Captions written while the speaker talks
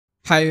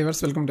Hi viewers,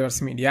 welcome to verse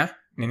media.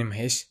 నేను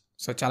Mahesh.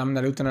 So చాలా మంది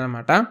అడుగుతున్నారు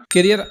అనమాట,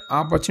 career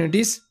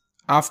opportunities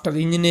after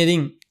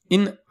engineering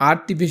in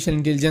artificial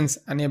intelligence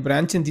అనే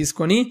బ్రాంచ్ని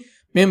తీసుకొని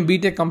మేము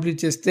బీటెక్ కంప్లీట్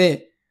చేస్తే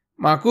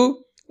మాకు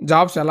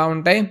జాబ్స్ ఎలా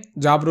ఉంటాయి,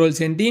 జాబ్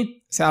రోల్స్ ఏంటి,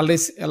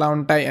 శాలరీస్ ఎలా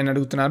ఉంటాయి అని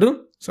అడుగుతున్నారు.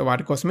 సో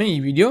వాటి కోసమే ఈ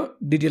వీడియో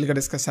డీటెయిల్గా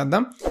డిస్కస్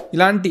చేద్దాం.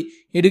 ఇలాంటి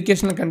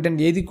ఎడ్యుకేషనల్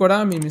కంటెంట్ ఏది కూడా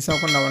మీరు మిస్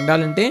అవ్వకుండా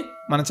ఉండాలంటే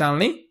మన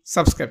ఛానల్ని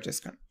సబ్స్క్రైబ్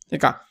చేసుకోండి.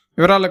 ఇక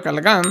వివరాల్లోకి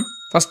వెళ్ళగా,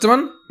 first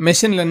one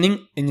machine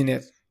learning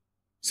engineer.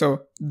 So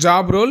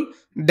job role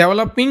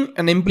developing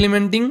and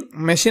implementing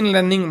machine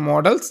learning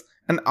models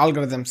and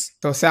algorithms.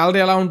 So salary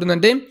ఎలా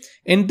ఉంటుందంటే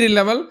ఎంట్రీ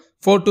లెవెల్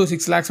 4 to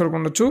 6 lakhs వరకు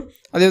ఉండొచ్చు.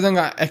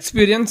 అదేవిధంగా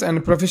experience and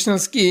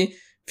ప్రొఫెషనల్స్కి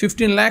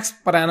 15 lakhs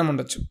per annum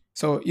ఉండొచ్చు.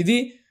 సో ఇది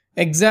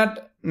ఎగ్జాక్ట్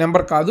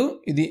నెంబర్ కాదు,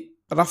 ఇది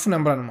రఫ్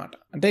నెంబర్ అనమాట.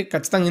 అంటే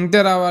ఖచ్చితంగా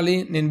ఇంతే రావాలి,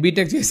 నేను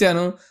బీటెక్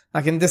చేశాను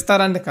నాకు ఎంత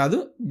ఇస్తారా అంటే కాదు,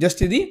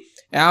 జస్ట్ ఇది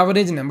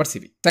యావరేజ్ నెంబర్స్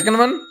ఇవి. Second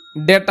one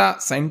data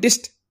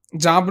scientist.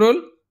 Job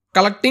role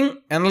collecting,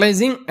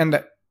 analysing and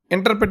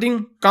interpreting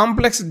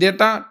complex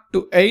data to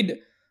aid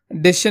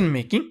decision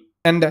making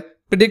and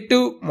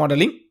predictive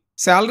modeling.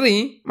 Salary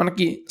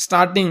మనకి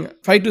స్టార్టింగ్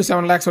 5 to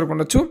 7 lakhs వరకు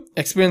ఉండొచ్చు.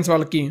 ఎక్స్పీరియన్స్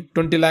వాళ్ళకి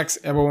 20 lakhs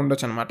అబవ్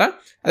ఉండొచ్చు అనమాట.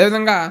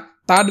 అదేవిధంగా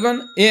third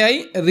one AI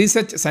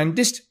research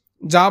scientist.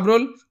 Job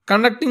role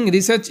conducting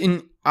research in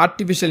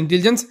artificial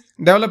intelligence,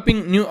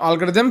 developing new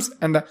algorithms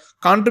and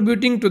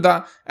contributing to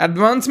the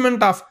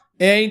advancement of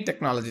AI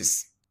technologies.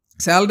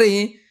 Salary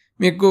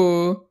మీకు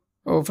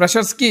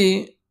ఫ్రెషర్స్కి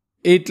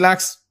 8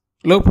 lakhs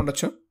లోపు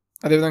ఉండొచ్చు.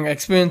 అదేవిధంగా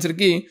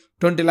ఎక్స్పీరియన్స్కి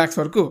 20 lakhs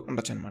వరకు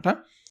ఉండొచ్చు అనమాట.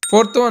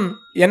 Fourth one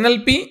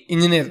NLP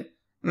engineer,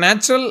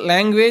 natural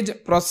language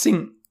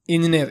processing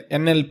engineer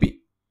NLP.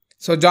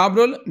 So job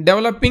role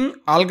developing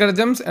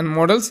algorithms and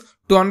models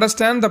to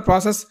understand the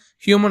process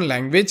human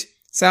language.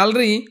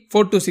 Salary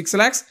 4 to 6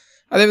 lakhs.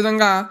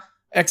 అదేవిధంగా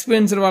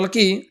experience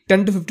వాళ్ళకి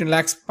 10 to 15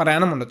 lakhs per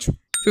annum ఉండొచ్చు.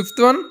 Fifth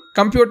one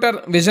computer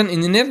vision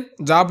engineer.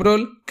 Job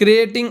role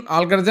creating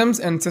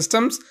algorithms and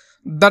systems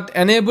that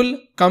enable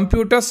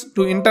computers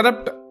to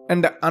interpret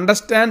and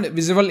understand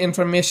visual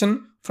information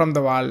from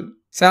the world.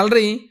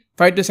 Salary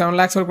 5 to 7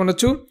 lakhs వరకు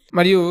ఉండొచ్చు.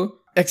 మరియు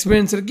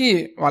ఎక్స్పీరియన్స్కి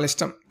వాళ్ళ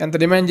ఇష్టం, ఎంత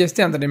demand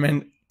చేస్తే అంత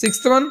demand.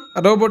 Sixth one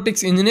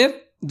robotics engineer.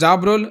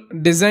 Job role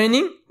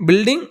designing,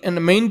 building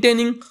and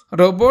maintaining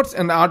robots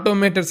and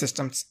automated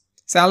systems.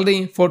 Salary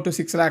 4 to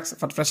 6 lakhs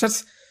for freshers.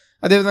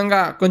 అదేవిధంగా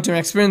కొంచెం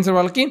ఎక్స్పీరియన్స్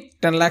వాళ్ళకి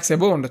 10 lakhs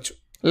అబోవ్ ఉండొచ్చు.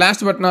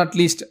 Last but not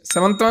least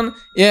seventh one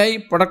AI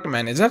product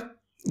manager.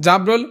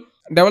 Job role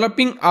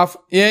developing of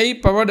AI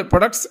powered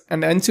products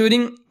and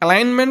ensuring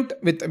alignment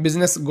with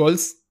business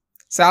goals.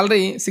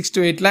 Salary 6 to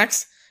 8 lakhs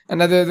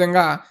and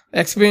అదేవిధంగా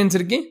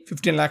ఎక్స్పీరియన్స్కి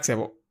 15 lakhs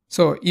above.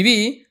 So ఇవి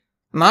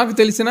నాకు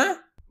తెలిసిన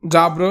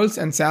job roles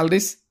and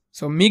salaries.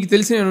 So మీకు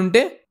తెలిసినవి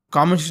ఉంటే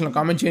comment సెక్షన్లో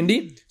comment చేయండి.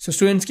 So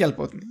స్టూడెంట్స్కి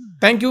హెల్ప్ అవుతుంది.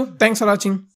 Thanks for watching.